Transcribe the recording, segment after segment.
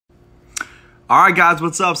Alright guys,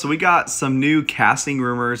 what's up? So we got some new casting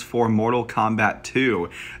rumors for Mortal Kombat 2.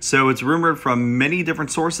 So it's rumored from many different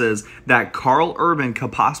sources that Karl Urban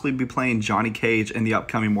could possibly be playing Johnny Cage in the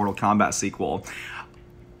upcoming Mortal Kombat sequel.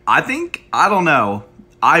 I don't know.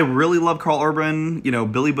 I really love Karl Urban,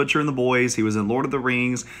 Billy Butcher and the Boys. He was in Lord of the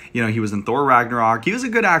Rings, he was in Thor Ragnarok. He was a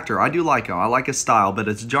good actor. I do like him. I like his style, but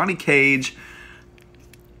it's Johnny Cage.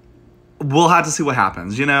 We'll have to see what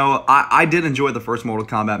happens. I did enjoy the first Mortal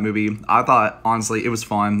Kombat movie. I thought, honestly, it was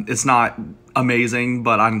fun. It's not amazing,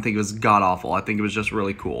 but I didn't think it was god-awful. I think it was just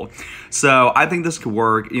really cool. So I think this could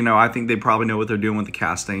work. I think they probably know what they're doing with the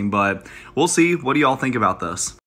casting, but we'll see. What do y'all think about this?